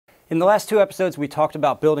In the last 2 episodes, we talked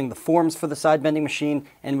about building the forms for the side bending machine,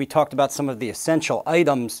 and we talked about some of the essential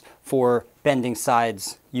items for bending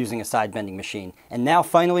sides using a side bending machine. And now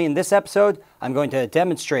finally in this episode, I'm going to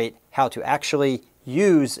demonstrate how to actually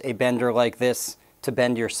use a bender like this to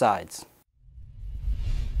bend your sides.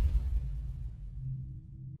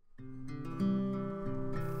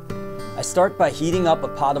 I start by heating up a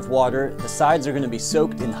pot of water. The sides are going to be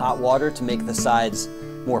soaked in hot water to make the sides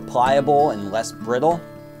more pliable and less brittle.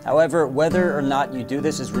 However, whether or not you do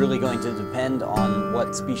this is really going to depend on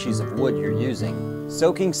what species of wood you're using.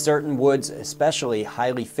 Soaking certain woods, especially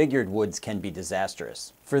highly figured woods, can be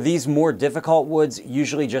disastrous. For these more difficult woods,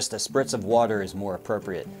 usually just a spritz of water is more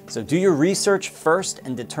appropriate. So do your research first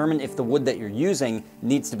and determine if the wood that you're using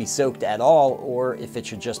needs to be soaked at all or if it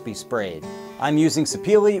should just be sprayed. I'm using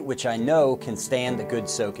sapele, which I know can stand a good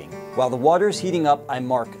soaking. While the water is heating up, I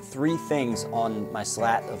mark 3 things on my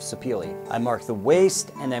slat of sapele. I mark the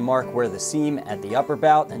waist, and I mark where the seam at the upper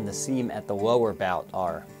bout and the seam at the lower bout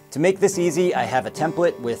are. To make this easy, I have a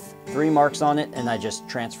template with 3 marks on it, and I just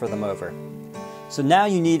transfer them over. So now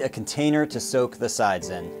you need a container to soak the sides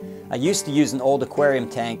in. I used to use an old aquarium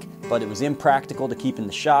tank, but it was impractical to keep in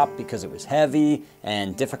the shop because it was heavy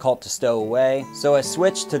and difficult to stow away. So I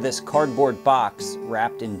switched to this cardboard box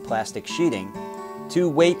wrapped in plastic sheeting. 2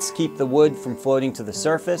 weights keep the wood from floating to the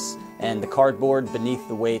surface, and the cardboard beneath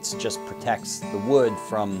the weights just protects the wood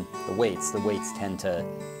from the weights. The weights tend to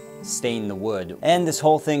stain the wood. And this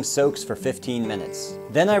whole thing soaks for 15 minutes.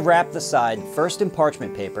 Then I wrap the side first in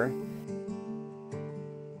parchment paper,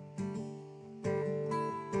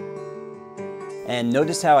 and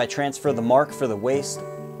notice how I transfer the mark for the waist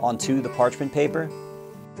onto the parchment paper.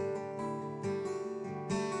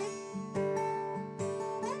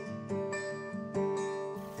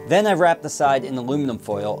 Then I wrap the side in aluminum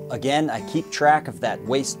foil. Again, I keep track of that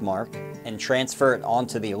waist mark and transfer it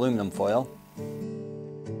onto the aluminum foil.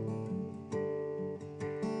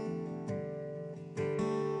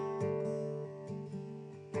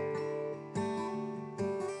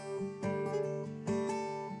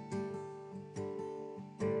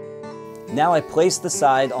 Now I place the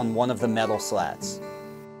side on one of the metal slats.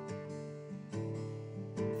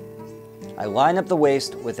 I line up the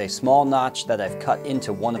waist with a small notch that I've cut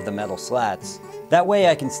into one of the metal slats. That way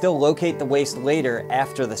I can still locate the waist later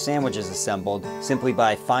after the sandwich is assembled, simply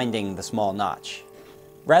by finding the small notch.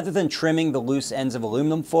 Rather than trimming the loose ends of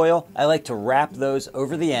aluminum foil, I like to wrap those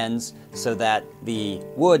over the ends so that the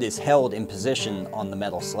wood is held in position on the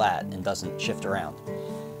metal slat and doesn't shift around.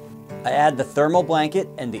 I add the thermal blanket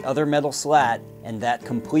and the other metal slat, and that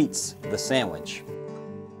completes the sandwich.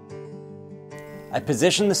 I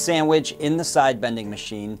position the sandwich in the side bending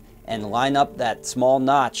machine and line up that small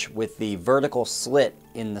notch with the vertical slit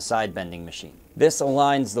in the side bending machine. This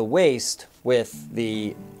aligns the waist with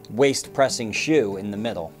the waist pressing shoe in the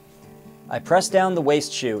middle. I press down the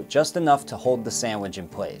waist shoe just enough to hold the sandwich in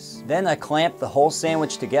place. Then I clamp the whole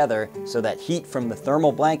sandwich together so that heat from the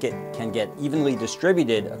thermal blanket can get evenly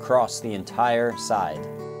distributed across the entire side.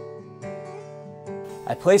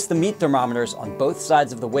 I place the meat thermometers on both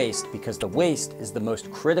sides of the waist because the waist is the most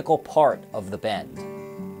critical part of the bend.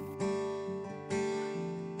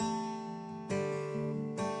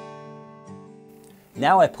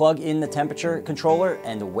 Now I plug in the temperature controller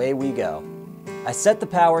and away we go. I set the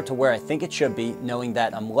power to where I think it should be, knowing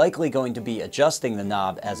that I'm likely going to be adjusting the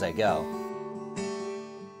knob as I go.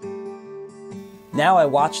 Now I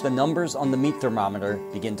watch the numbers on the meat thermometer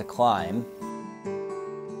begin to climb.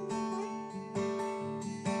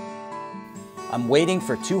 I'm waiting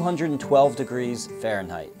for 212 degrees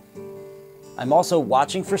Fahrenheit. I'm also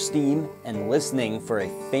watching for steam and listening for a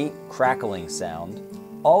faint crackling sound.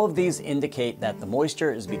 All of these indicate that the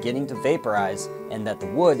moisture is beginning to vaporize and that the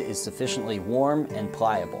wood is sufficiently warm and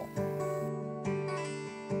pliable.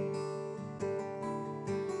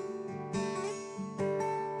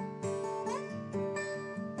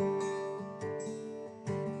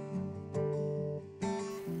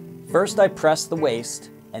 First I press the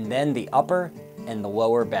waist, and then the upper and the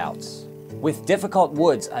lower bouts. With difficult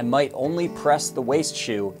woods, I might only press the waist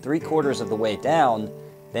shoe 3/4 of the way down,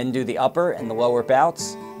 then do the upper and the lower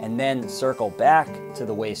bouts, and then circle back to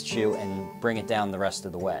the waist shoe and bring it down the rest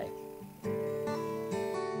of the way.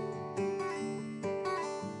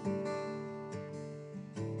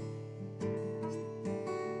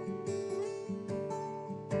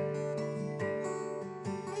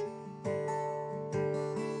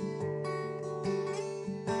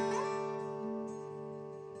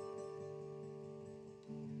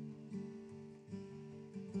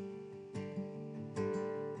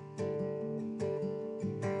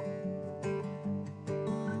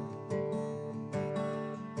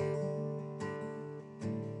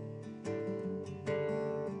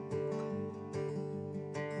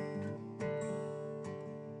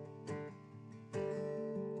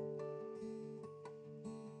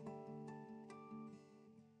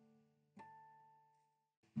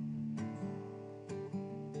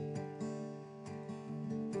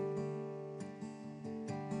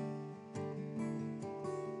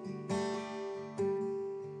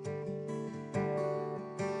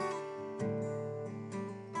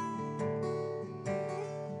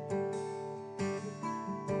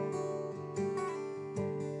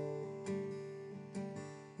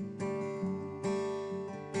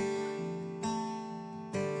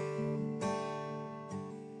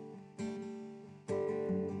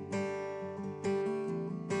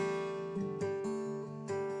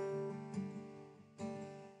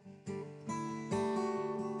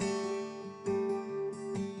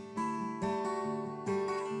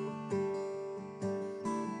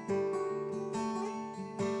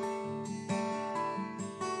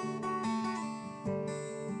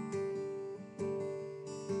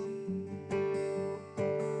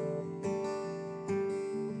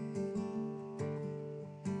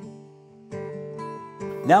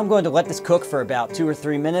 Now I'm going to let this cook for about 2 or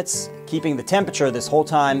 3 minutes, keeping the temperature this whole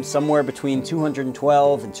time somewhere between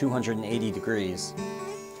 212 and 280 degrees.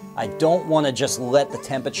 I don't want to just let the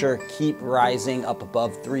temperature keep rising up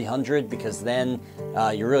above 300 because then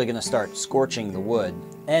you're really going to start scorching the wood.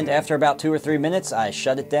 And after about 2 or 3 minutes, I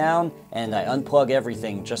shut it down and I unplug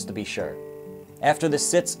everything just to be sure. After this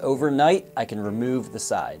sits overnight, I can remove the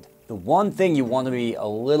side. The one thing you want to be a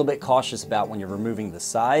little bit cautious about when you're removing the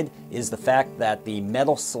side is the fact that the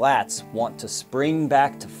metal slats want to spring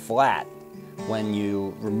back to flat when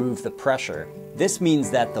you remove the pressure. This means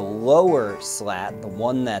that the lower slat, the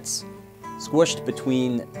one that's squished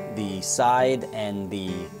between the side and the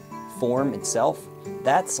form itself,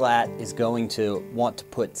 that slat is going to want to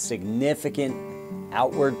put significant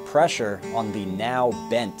outward pressure on the now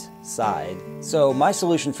bent side. So my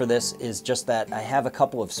solution for this is just that I have a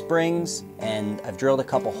couple of springs and I've drilled a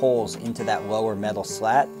couple holes into that lower metal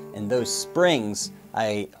slat, and those springs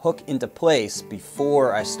I hook into place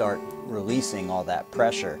before I start releasing all that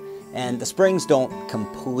pressure. And the springs don't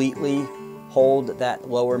completely hold that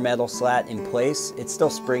lower metal slat in place. It still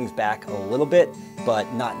springs back a little bit, but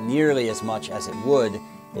not nearly as much as it would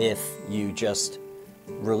if you just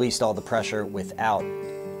released all the pressure without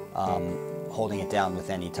holding it down with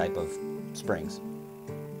any type of springs.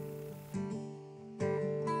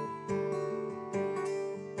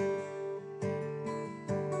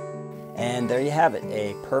 And there you have it,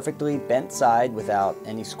 a perfectly bent side without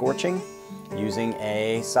any scorching using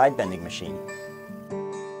a side bending machine.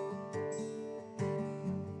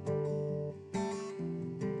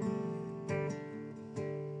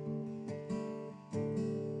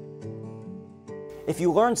 If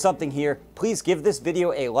you learned something here, please give this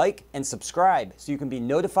video a like and subscribe so you can be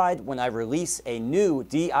notified when I release a new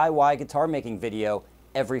DIY guitar making video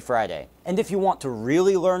every Friday. And if you want to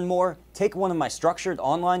really learn more, take one of my structured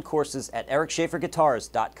online courses at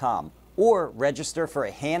ericschaferguitars.com or register for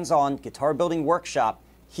a hands-on guitar building workshop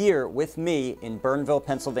here with me in Burnville,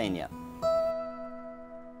 Pennsylvania.